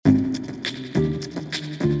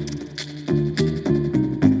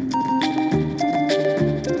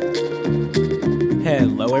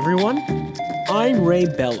Hello, everyone. I'm Ray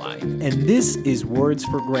Belli, and this is Words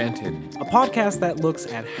for Granted, a podcast that looks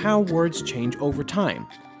at how words change over time.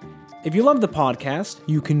 If you love the podcast,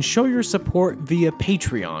 you can show your support via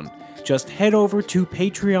Patreon. Just head over to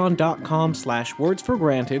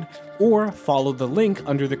patreon.com/wordsforgranted or follow the link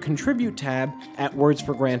under the Contribute tab at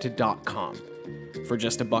wordsforgranted.com. For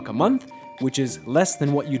just $1 a month, which is less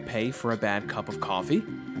than what you'd pay for a bad cup of coffee,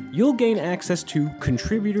 you'll gain access to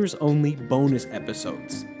contributors-only bonus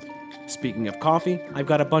episodes. Speaking of coffee, I've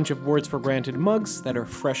got a bunch of Words for Granted mugs that are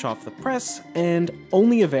fresh off the press and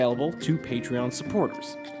only available to Patreon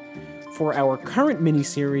supporters. For our current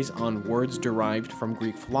mini-series on words derived from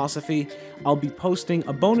Greek philosophy, I'll be posting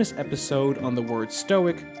a bonus episode on the word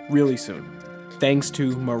Stoic really soon. Thanks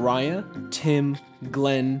to Mariah, Tim,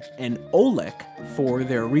 Glenn, and Oleg for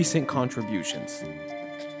their recent contributions.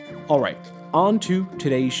 Alright, on to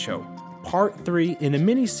today's show, part 3 in a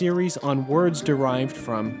mini-series on words derived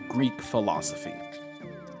from Greek philosophy.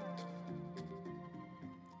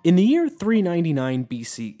 In the year 399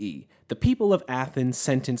 BCE, the people of Athens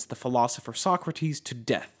sentenced the philosopher Socrates to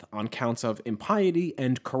death on counts of impiety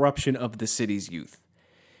and corruption of the city's youth.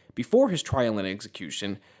 Before his trial and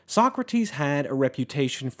execution, Socrates had a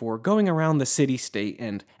reputation for going around the city-state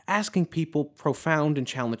and asking people profound and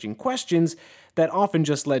challenging questions that often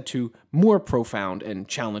just led to more profound and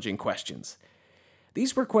challenging questions.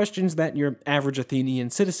 These were questions that your average Athenian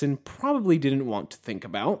citizen probably didn't want to think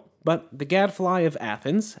about, but the gadfly of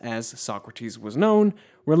Athens, as Socrates was known,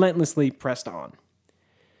 relentlessly pressed on.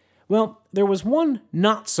 Well, there was one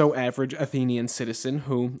not-so-average Athenian citizen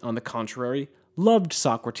who, on the contrary, loved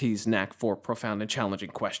Socrates' knack for profound and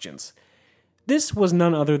challenging questions. This was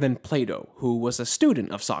none other than Plato, who was a student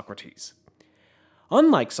of Socrates.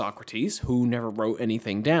 Unlike Socrates, who never wrote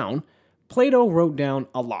anything down, Plato wrote down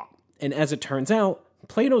a lot, and as it turns out,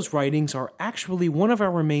 Plato's writings are actually one of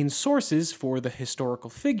our main sources for the historical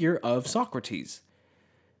figure of Socrates.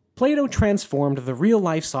 Plato transformed the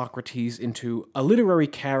real-life Socrates into a literary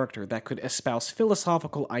character that could espouse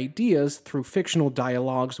philosophical ideas through fictional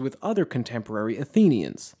dialogues with other contemporary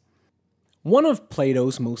Athenians. One of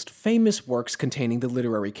Plato's most famous works containing the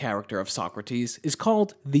literary character of Socrates is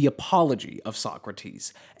called The Apology of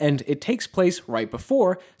Socrates, and it takes place right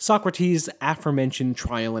before Socrates' aforementioned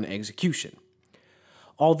trial and execution.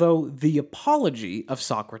 Although The Apology of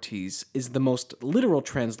Socrates is the most literal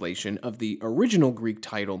translation of the original Greek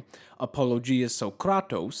title, Apologia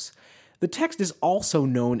Sokratos, the text is also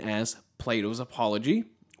known as Plato's Apology,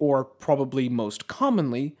 or probably most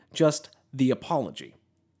commonly, just The Apology.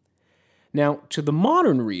 Now, to the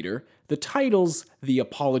modern reader, the titles The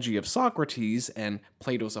Apology of Socrates and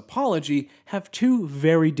Plato's Apology have two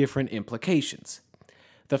very different implications.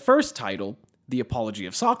 The first title, The Apology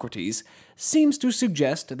of Socrates, seems to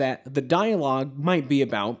suggest that the dialogue might be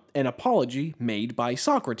about an apology made by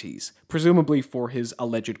Socrates, presumably for his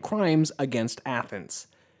alleged crimes against Athens.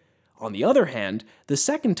 On the other hand, the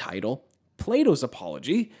second title, Plato's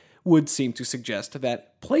Apology, would seem to suggest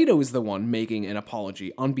that Plato is the one making an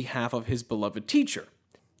apology on behalf of his beloved teacher.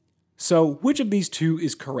 So, which of these two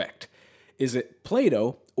is correct? Is it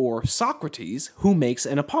Plato or Socrates who makes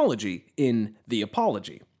an apology in The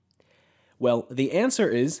Apology? Well, the answer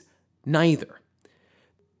is neither.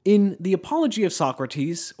 In The Apology of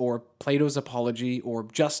Socrates, or Plato's Apology, or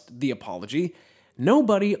just The Apology,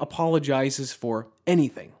 nobody apologizes for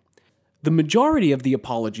anything. The majority of the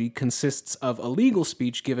apology consists of a legal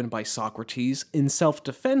speech given by Socrates in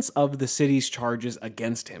self-defense of the city's charges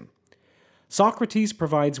against him. Socrates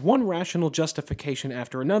provides one rational justification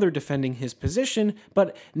after another defending his position,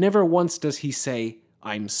 but never once does he say,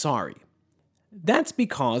 "I'm sorry." That's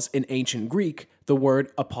because in ancient Greek, the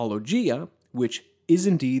word apologia, which is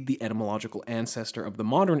indeed the etymological ancestor of the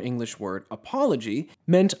modern English word apology,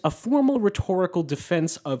 meant a formal rhetorical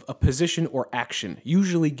defense of a position or action,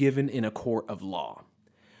 usually given in a court of law.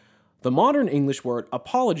 The modern English word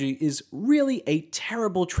apology is really a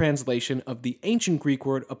terrible translation of the ancient Greek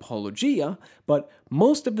word apologia, but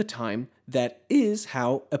most of the time, that is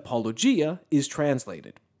how apologia is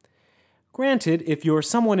translated. Granted, if you're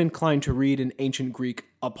someone inclined to read an ancient Greek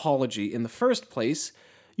apology in the first place,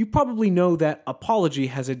 you probably know that apology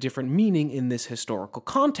has a different meaning in this historical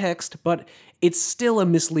context, but it's still a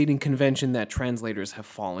misleading convention that translators have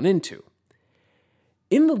fallen into.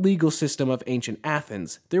 In the legal system of ancient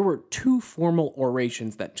Athens, there were two formal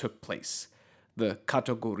orations that took place, the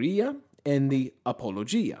kategoria and the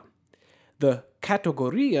apologia. The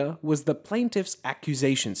kategoria was the plaintiff's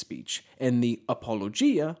accusation speech, and the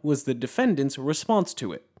apologia was the defendant's response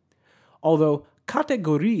to it. Although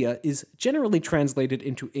kategoria is generally translated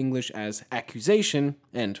into English as accusation,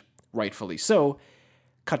 and rightfully so,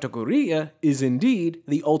 Kategoria is indeed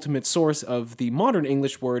the ultimate source of the modern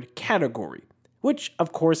English word category, which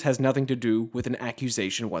of course has nothing to do with an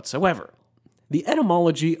accusation whatsoever. The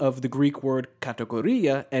etymology of the Greek word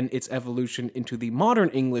kategoria and its evolution into the modern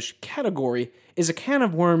English category is a can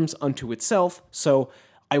of worms unto itself, so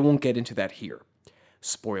I won't get into that here.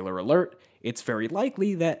 Spoiler alert, it's very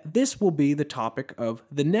likely that this will be the topic of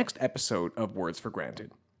the next episode of Words for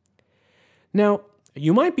Granted. Now,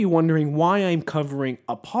 you might be wondering why I'm covering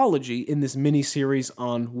apology in this mini-series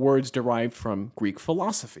on words derived from Greek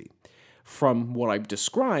philosophy. From what I've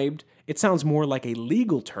described, it sounds more like a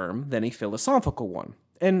legal term than a philosophical one,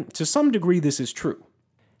 and to some degree this is true.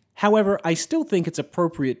 However, I still think it's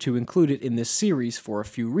appropriate to include it in this series for a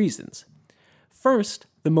few reasons. First,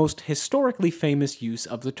 the most historically famous use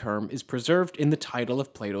of the term is preserved in the title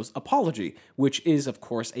of Plato's Apology, which is, of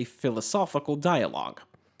course, a philosophical dialogue.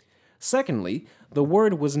 Secondly, the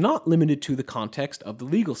word was not limited to the context of the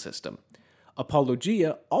legal system.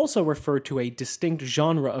 Apologia also referred to a distinct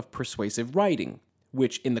genre of persuasive writing,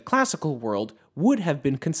 which in the classical world would have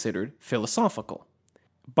been considered philosophical.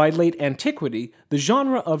 By late antiquity, the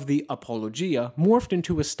genre of the apologia morphed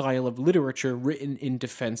into a style of literature written in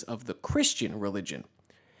defense of the Christian religion.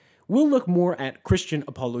 We'll look more at Christian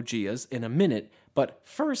apologias in a minute, but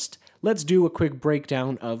first, let's do a quick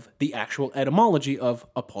breakdown of the actual etymology of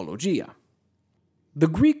apologia. The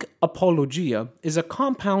Greek apologia is a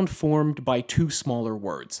compound formed by two smaller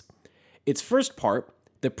words. Its first part,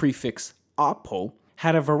 the prefix apo,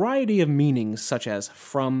 had a variety of meanings such as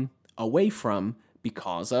from, away from,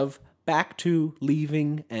 because of, back to,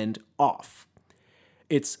 leaving, and off.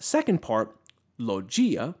 Its second part,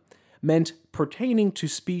 logia, meant pertaining to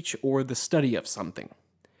speech or the study of something.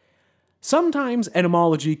 Sometimes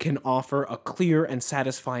etymology can offer a clear and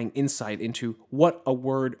satisfying insight into what a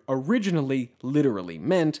word originally literally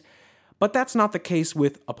meant, but that's not the case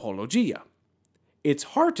with apologia. It's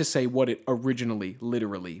hard to say what it originally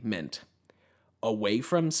literally meant. Away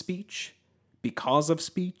from speech? Because of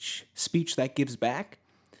speech? Speech that gives back?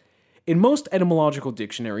 In most etymological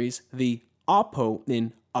dictionaries, the apo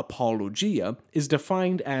in apologia is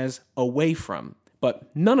defined as away from,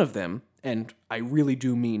 but none of them, and I really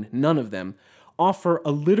do mean none of them, offer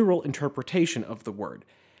a literal interpretation of the word.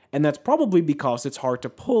 And that's probably because it's hard to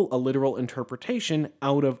pull a literal interpretation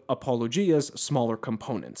out of apologia's smaller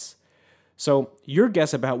components. So your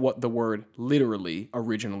guess about what the word literally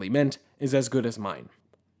originally meant is as good as mine.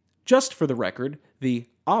 Just for the record, the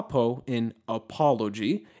apo in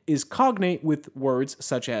apology is cognate with words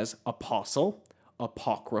such as apostle,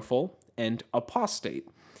 apocryphal, and apostate,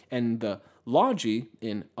 and the logy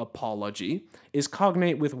in apology is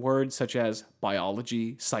cognate with words such as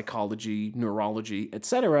biology, psychology, neurology,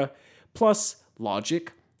 etc., plus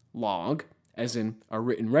logic, log, as in a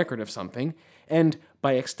written record of something, and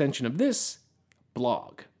by extension of this,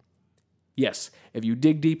 blog. Yes, if you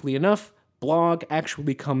dig deeply enough, blog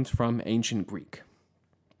actually comes from ancient Greek.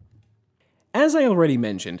 As I already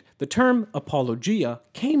mentioned, the term apologia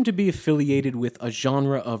came to be affiliated with a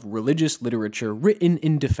genre of religious literature written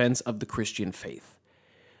in defense of the Christian faith.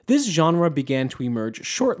 This genre began to emerge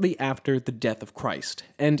shortly after the death of Christ,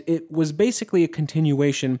 and it was basically a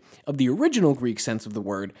continuation of the original Greek sense of the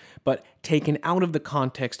word, but taken out of the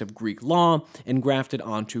context of Greek law and grafted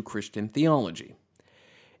onto Christian theology.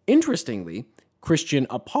 Interestingly, Christian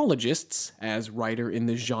apologists, as writers in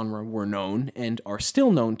this genre were known and are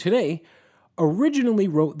still known today, originally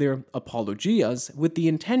wrote their apologias with the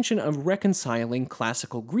intention of reconciling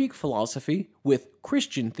classical Greek philosophy with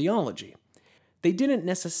Christian theology. They didn't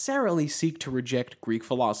necessarily seek to reject Greek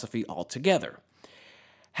philosophy altogether.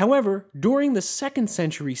 However, during the 2nd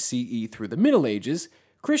century CE through the Middle Ages,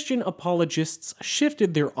 Christian apologists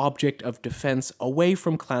shifted their object of defense away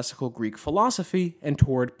from classical Greek philosophy and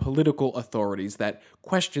toward political authorities that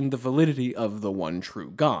questioned the validity of the one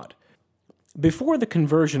true God. Before the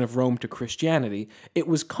conversion of Rome to Christianity, it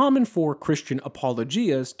was common for Christian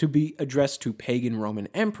apologias to be addressed to pagan Roman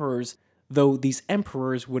emperors, though these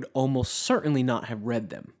emperors would almost certainly not have read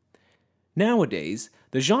them. Nowadays,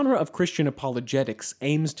 the genre of Christian apologetics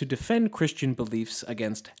aims to defend Christian beliefs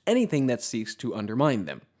against anything that seeks to undermine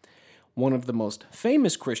them. One of the most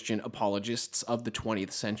famous Christian apologists of the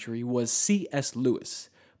 20th century was C.S. Lewis,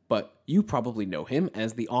 but you probably know him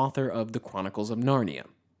as the author of the Chronicles of Narnia.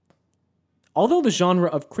 Although the genre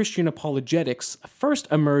of Christian apologetics first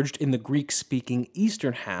emerged in the Greek-speaking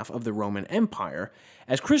eastern half of the Roman Empire,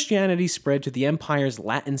 as Christianity spread to the empire's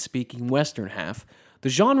Latin-speaking western half, the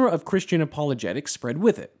genre of Christian apologetics spread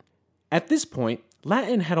with it. At this point,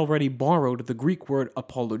 Latin had already borrowed the Greek word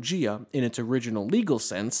apologia in its original legal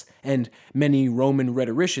sense, and many Roman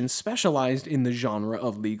rhetoricians specialized in the genre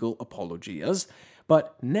of legal apologias.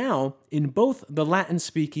 But now, in both the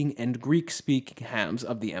Latin-speaking and Greek-speaking halves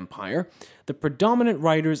of the empire, the predominant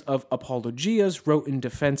writers of apologias wrote in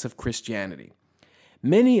defense of Christianity.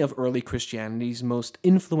 Many of early Christianity's most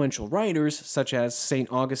influential writers, such as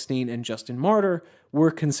St. Augustine and Justin Martyr,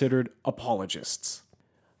 were considered apologists.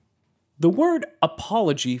 The word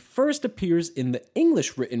apology first appears in the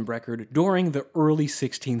English written record during the early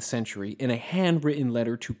 16th century in a handwritten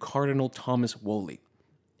letter to Cardinal Thomas Woolley.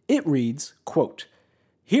 It reads, quote,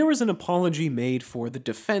 "Here is an apology made for the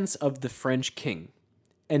defense of the French king."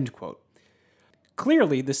 End quote.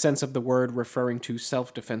 Clearly, the sense of the word referring to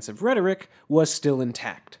self-defensive rhetoric was still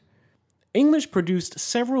intact. English produced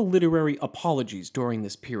several literary apologies during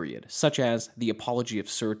this period, such as the Apology of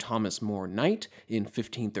Sir Thomas More Knight in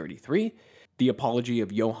 1533, the Apology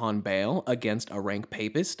of Johann Bale against a rank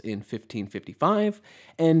papist in 1555,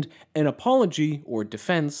 and an apology or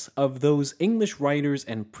defense of those English writers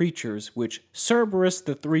and preachers which Cerberus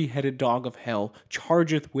the three-headed dog of hell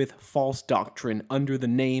chargeth with false doctrine under the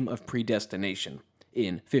name of predestination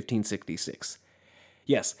in 1566.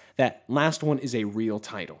 Yes, that last one is a real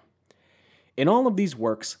title. In all of these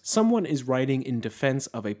works, someone is writing in defense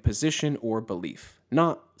of a position or belief,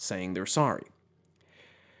 not saying they're sorry.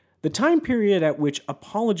 The time period at which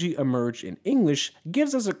apology emerged in English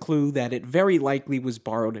gives us a clue that it very likely was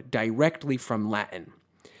borrowed directly from Latin.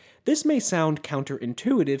 This may sound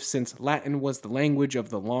counterintuitive since Latin was the language of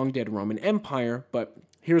the long-dead Roman Empire, but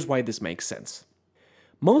here's why this makes sense.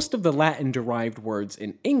 Most of the Latin-derived words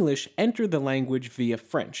in English entered the language via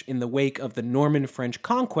French in the wake of the Norman French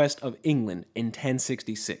conquest of England in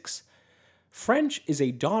 1066. French is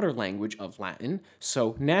a daughter language of Latin,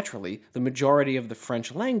 so naturally, the majority of the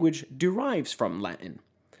French language derives from Latin.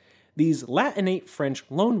 These Latinate French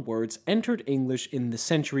loanwords entered English in the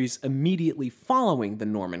centuries immediately following the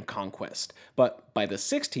Norman conquest, but by the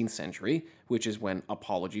 16th century, which is when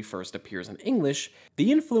apology first appears in English, the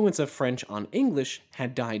influence of French on English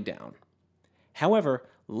had died down. However,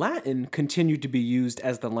 Latin continued to be used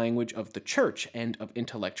as the language of the church and of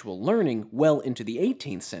intellectual learning well into the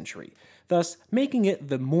 18th century, thus making it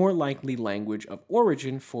the more likely language of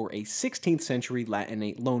origin for a 16th century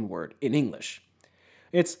Latinate loanword in English.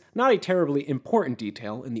 It's not a terribly important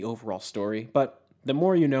detail in the overall story, but the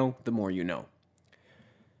more you know, the more you know.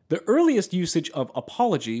 The earliest usage of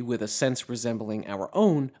apology with a sense resembling our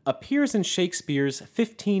own appears in Shakespeare's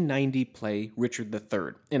 1590 play Richard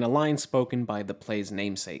III, in a line spoken by the play's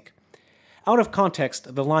namesake. Out of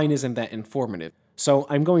context, the line isn't that informative, so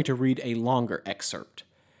I'm going to read a longer excerpt.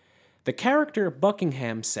 The character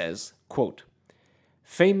Buckingham says, quote,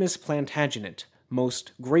 "Famous Plantagenet,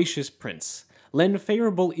 most gracious prince, lend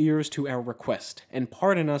favorable ears to our request, and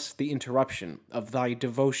pardon us the interruption of thy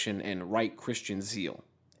devotion and right Christian zeal."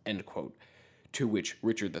 End quote. To which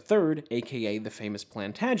Richard III, aka the famous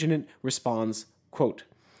Plantagenet, responds, quote,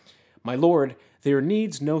 "My lord, there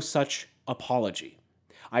needs no such apology.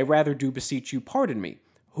 I rather do beseech you pardon me,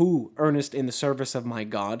 who, earnest in the service of my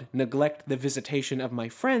God, neglect the visitation of my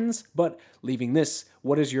friends, but, leaving this,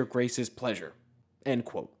 what is your grace's pleasure?" End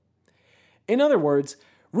quote. In other words,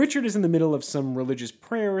 Richard is in the middle of some religious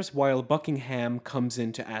prayers while Buckingham comes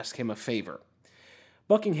in to ask him a favor.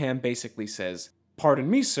 Buckingham basically says, "Pardon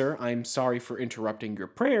me, sir, I'm sorry for interrupting your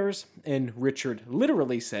prayers," and Richard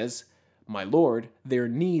literally says, "My lord, there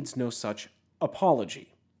needs no such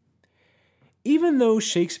apology." Even though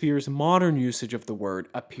Shakespeare's modern usage of the word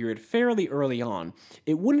appeared fairly early on,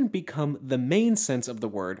 it wouldn't become the main sense of the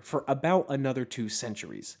word for about another 2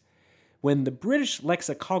 centuries. When the British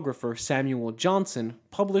lexicographer Samuel Johnson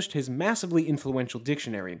published his massively influential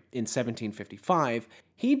dictionary in 1755,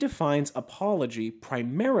 he defines apology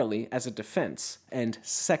primarily as a defense and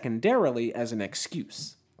secondarily as an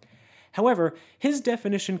excuse. However, his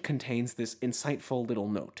definition contains this insightful little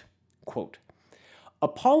note, quote,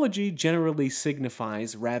 "Apology generally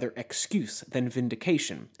signifies rather excuse than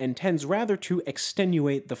vindication, and tends rather to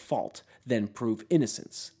extenuate the fault than prove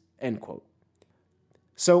innocence." End quote.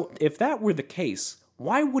 So, if that were the case,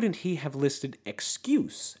 why wouldn't he have listed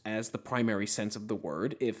excuse as the primary sense of the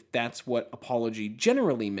word if that's what apology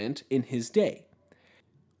generally meant in his day?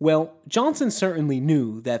 Well, Johnson certainly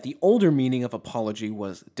knew that the older meaning of apology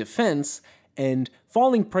was defense, and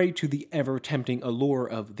falling prey to the ever-tempting allure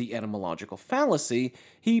of the etymological fallacy,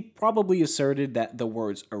 he probably asserted that the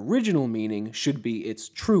word's original meaning should be its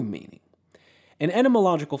true meaning. An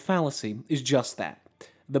etymological fallacy is just that.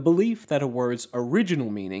 The belief that a word's original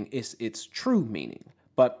meaning is its true meaning.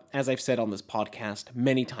 But as I've said on this podcast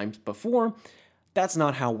many times before, That's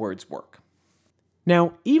not how words work.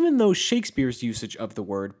 Now, even though Shakespeare's usage of the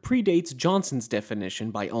word predates Johnson's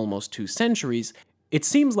definition by almost 2 centuries, it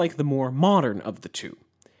seems like the more modern of the two.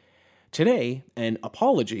 Today, an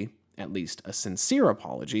apology, at least a sincere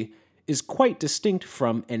apology, is quite distinct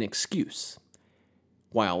from an excuse.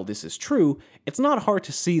 While this is true, it's not hard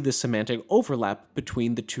to see the semantic overlap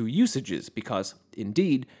between the two usages because,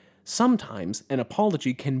 indeed, sometimes an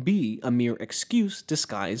apology can be a mere excuse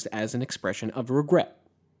disguised as an expression of regret.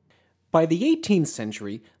 By the 18th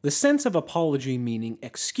century, the sense of apology meaning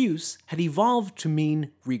excuse had evolved to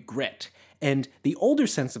mean regret, and the older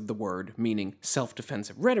sense of the word, meaning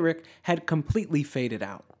self-defensive rhetoric, had completely faded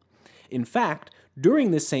out. In fact,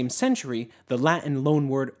 during this same century, the Latin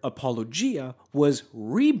loanword apologia was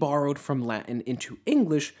reborrowed from Latin into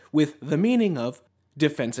English with the meaning of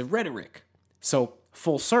defensive rhetoric. So,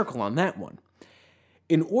 full circle on that one.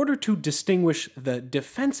 In order to distinguish the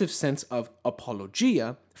defensive sense of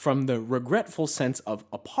apologia from the regretful sense of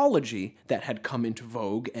apology that had come into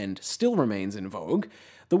vogue and still remains in vogue,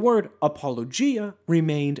 the word apologia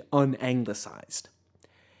remained unanglicized.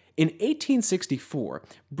 In 1864,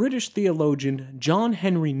 British theologian John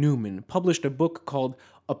Henry Newman published a book called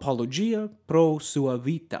Apologia pro sua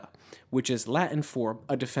vita, which is Latin for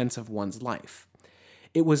a defense of one's life.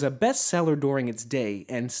 It was a bestseller during its day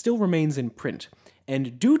and still remains in print,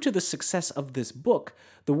 and due to the success of this book,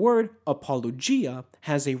 the word apologia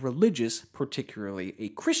has a religious, particularly a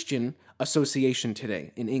Christian, association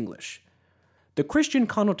today in English. The Christian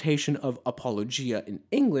connotation of apologia in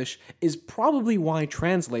English is probably why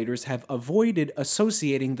translators have avoided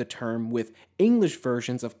associating the term with English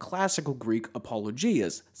versions of classical Greek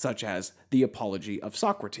apologias, such as the Apology of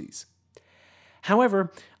Socrates.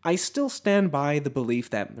 However, I still stand by the belief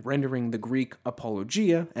that rendering the Greek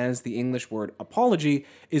apologia as the English word apology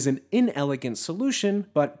is an inelegant solution,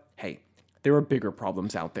 but hey, there are bigger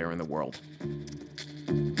problems out there in the world.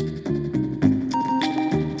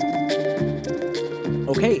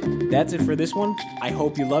 Okay, that's it for this one. I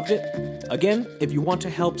hope you loved it. Again, if you want to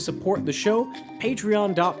help support the show,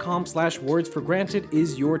 patreon.com/wordsforgranted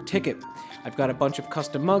is your ticket. I've got a bunch of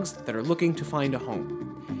custom mugs that are looking to find a home.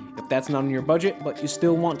 If that's not on your budget, but you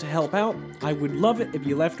still want to help out, I would love it if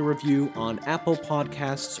you left a review on Apple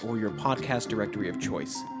Podcasts or your podcast directory of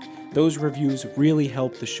choice. Those reviews really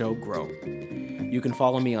help the show grow. You can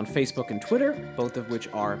follow me on Facebook and Twitter, both of which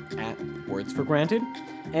are @WordsForGranted.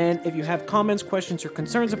 And if you have comments, questions, or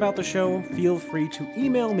concerns about the show, feel free to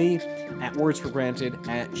email me at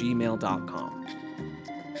wordsforgranted@gmail.com.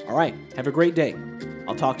 All right, have a great day.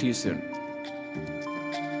 I'll talk to you soon.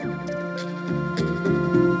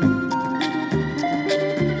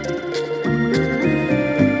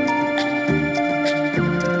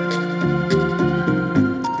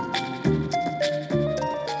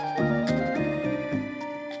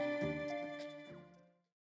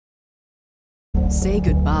 Say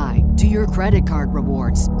goodbye to your credit card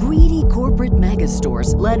rewards. Greedy corporate mega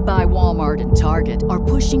stores, led by Walmart and Target, are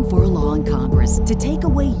pushing for a law in Congress to take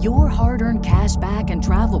away your hard-earned cash back and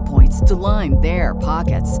travel points to line their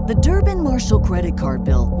pockets. The Durbin-Marshall credit card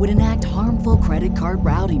bill would enact harmful credit card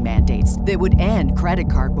routing mandates that would end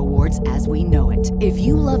credit card rewards as we know it. If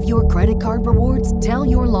you love your credit card rewards, tell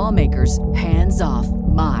your lawmakers, hands off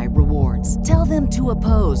my rewards. Tell them to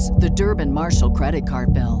oppose the Durbin-Marshall credit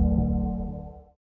card bill.